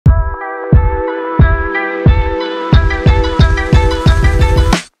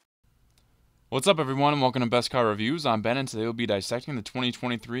What's up, everyone, and welcome to Best Car Reviews. I'm Ben, and today we'll be dissecting the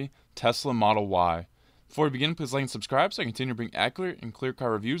 2023 Tesla Model Y. Before we begin, please like and subscribe so I continue to bring accurate and clear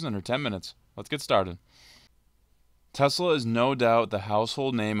car reviews in under 10 minutes. Let's get started. Tesla is no doubt the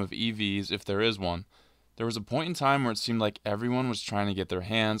household name of EVs if there is one. There was a point in time where it seemed like everyone was trying to get their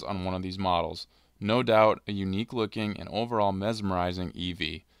hands on one of these models. No doubt a unique looking and overall mesmerizing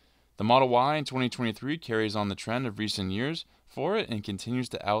EV. The Model Y in 2023 carries on the trend of recent years for it and continues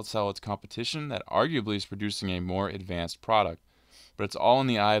to outsell its competition that arguably is producing a more advanced product. But it's all in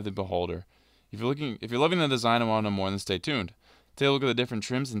the eye of the beholder. If you're loving the design and want to know more, then stay tuned. Take a look at the different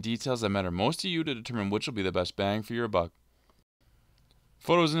trims and details that matter most to you to determine which will be the best bang for your buck.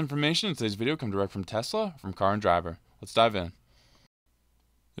 Photos and information in today's video come direct from Tesla, from Car and Driver. Let's dive in.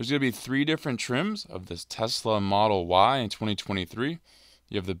 There's going to be 3 different trims of this Tesla Model Y in 2023.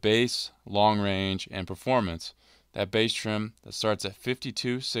 You have the base, long range, and performance. That base trim that starts at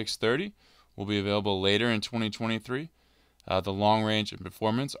 $52,630 will be available later in 2023. The long range and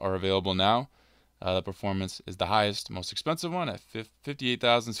performance are available now. The performance is the highest, most expensive one at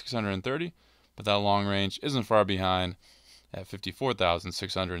 $58,630, but that long range isn't far behind at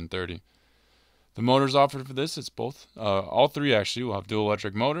 $54,630. The motors offered for this, all 3 actually will have dual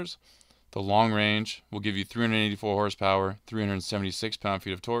electric motors. The long range will give you 384 horsepower, 376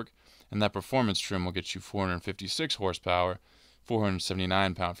 pound-feet of torque, and that performance trim will get you 456 horsepower,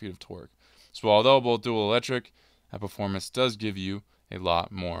 479 pound-feet of torque. So although both dual electric, that performance does give you a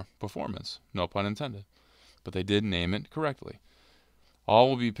lot more performance, no pun intended. But they did name it correctly. All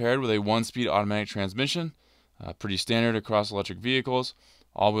will be paired with a 1-speed automatic transmission, pretty standard across electric vehicles.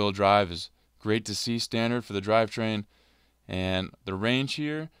 All-wheel drive is great to see, standard for the drivetrain. And the range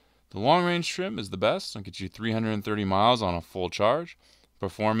here, the long range trim is the best. It'll get you 330 miles on a full charge.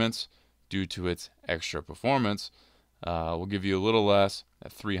 Performance, due to its extra performance, will give you a little less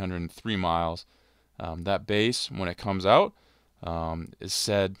at 303 miles. That base, when it comes out, is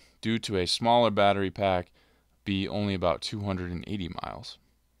said, due to a smaller battery pack, be only about 280 miles.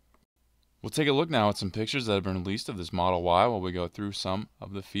 We'll take a look now at some pictures that have been released of this Model Y while we go through some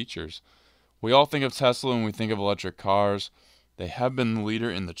of the features. We all think of Tesla when we think of electric cars. They have been the leader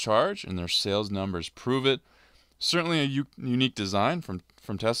in the charge, and their sales numbers prove it. Certainly a unique design from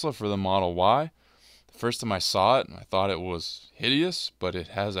Tesla for the Model Y. The first time I saw it, I thought it was hideous, but it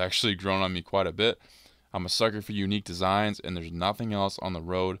has actually grown on me quite a bit. I'm a sucker for unique designs, and there's nothing else on the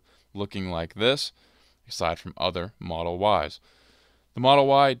road looking like this, aside from other Model Ys. The Model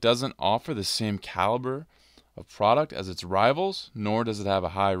Y doesn't offer the same caliber of product as its rivals, nor does it have a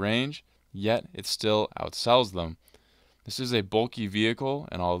high range, yet it still outsells them. This is a bulky vehicle,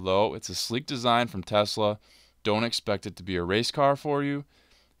 and although it's a sleek design from Tesla, don't expect it to be a race car for you.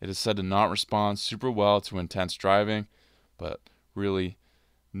 It is said to not respond super well to intense driving, but really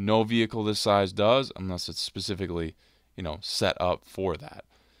no vehicle this size does unless it's specifically, set up for that.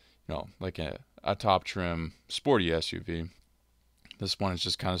 Like a top trim sporty SUV. This one is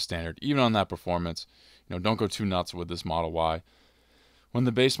just kind of standard. Even on that performance, don't go too nuts with this Model Y. When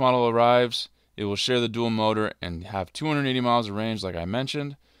the base model arrives, it will share the dual motor and have 280 miles of range like I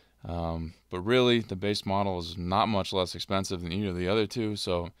mentioned. But really, the base model is not much less expensive than either of the other two,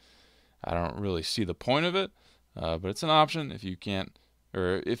 so I don't really see the point of it. But it's an option if you can't,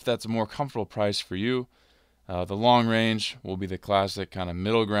 or if that's a more comfortable price for you. The long range will be the classic kind of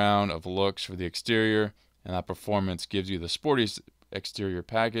middle ground of looks for the exterior, and that performance gives you the sporty exterior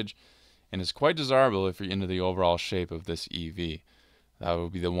package, and is quite desirable if you're into the overall shape of this EV. That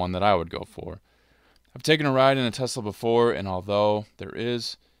would be the one that I would go for. I've taken a ride in a Tesla before, and although there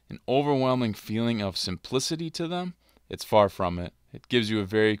is an overwhelming feeling of simplicity to them, it's far from it. It gives you a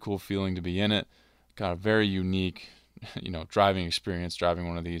very cool feeling to be in it. Got a very unique, driving experience driving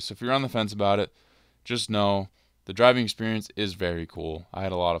one of these. So if you're on the fence about it, just know the driving experience is very cool. I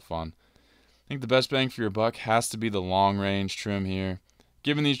had a lot of fun. I think the best bang for your buck has to be the long range trim here.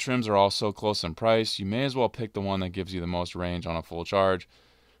 Given these trims are all so close in price, you may as well pick the one that gives you the most range on a full charge.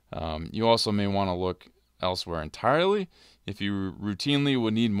 You also may want to look elsewhere entirely. If you routinely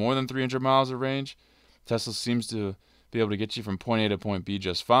would need more than 300 miles of range, Tesla seems to be able to get you from point A to point B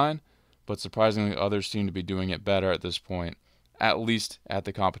just fine, but surprisingly others seem to be doing it better at this point, at least at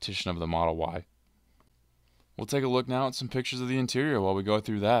the competition of the Model Y. We'll take a look now at some pictures of the interior while we go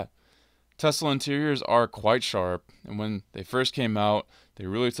through that. Tesla interiors are quite sharp, and when they first came out, they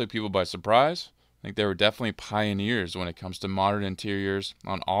really took people by surprise. I think they were definitely pioneers when it comes to modern interiors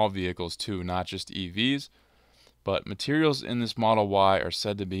on all vehicles too, not just EVs. But materials in this Model Y are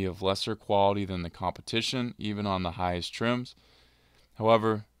said to be of lesser quality than the competition, even on the highest trims.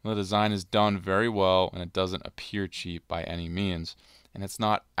 However, the design is done very well, and it doesn't appear cheap by any means. and it's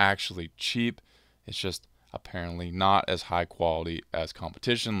not actually cheap. It's just apparently not as high quality as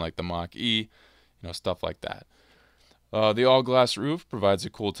competition like the Mach-E, stuff like that. The all-glass roof provides a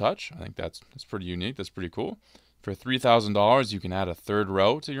cool touch. I think that's pretty unique. That's pretty cool. For $3,000, you can add a third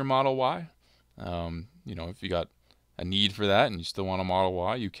row to your Model Y. If you got a need for that and you still want a Model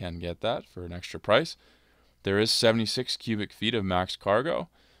Y, you can get that for an extra price. There is 76 cubic feet of max cargo,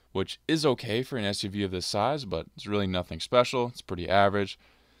 which is okay for an SUV of this size, but it's really nothing special. It's pretty average.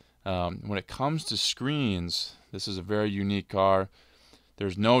 When it comes to screens, this is a very unique car.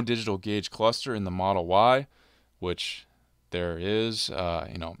 There's no digital gauge cluster in the Model Y, which there is,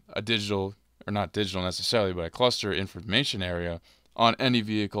 a digital, or not digital necessarily, but a cluster information area on any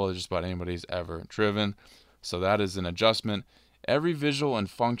vehicle that just about anybody's ever driven. So that is an adjustment. Every visual and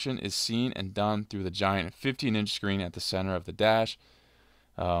function is seen and done through the giant 15-inch screen at the center of the dash.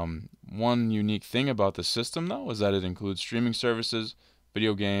 One unique thing about the system, though, is that it includes streaming services,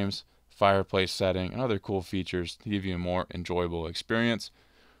 video games, fireplace setting, and other cool features to give you a more enjoyable experience.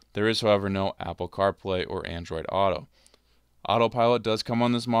 There is, however, no Apple CarPlay or Android Auto. Autopilot does come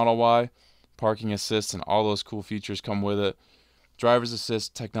on this Model Y. Parking assist and all those cool features come with it. Driver's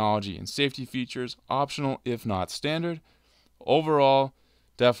assist technology and safety features, optional if not standard. Overall,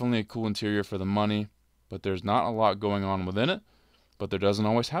 definitely a cool interior for the money, but there's not a lot going on within it, but there doesn't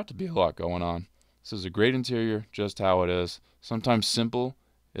always have to be a lot going on. This is a great interior, just how it is. Sometimes simple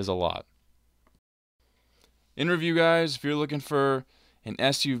is a lot. In review, guys, if you're looking for an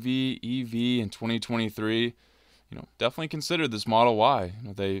SUV EV in 2023, definitely consider this Model Y.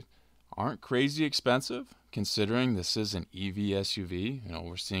 They aren't crazy expensive considering this is an EV SUV.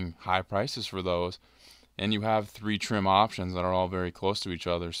 We're seeing high prices for those, and you have 3 trim options that are all very close to each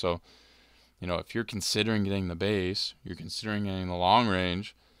other. So, if you're considering getting the base, you're considering getting the long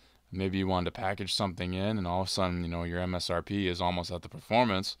range, maybe you wanted to package something in, and all of a sudden, your MSRP is almost at the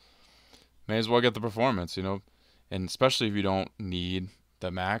performance, may as well get the performance, and especially if you don't need the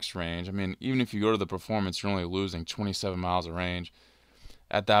max range. I mean, even if you go to the performance, you're only losing 27 miles of range.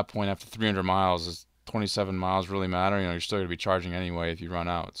 At that point, after 300 miles, is 27 miles really matter? You're still going to be charging anyway if you run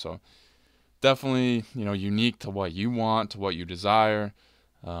out. So definitely, unique to what you want, to what you desire.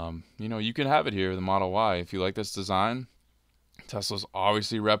 You can have it here, the Model Y. If you like this design, Tesla's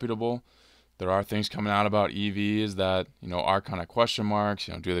obviously reputable. There are things coming out about EVs that, are kind of question marks.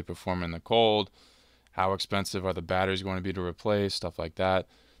 Do they perform in the cold? How expensive are the batteries going to be to replace? Stuff like that.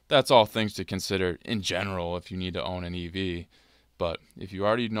 That's all things to consider in general if you need to own an EV. But if you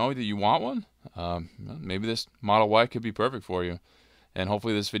already know that you want one, maybe this Model Y could be perfect for you. And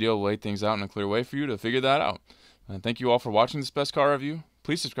hopefully this video will lay things out in a clear way for you to figure that out. And thank you all for watching this Best Car Review.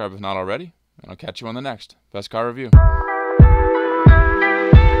 Please subscribe if not already, and I'll catch you on the next Best Car Review.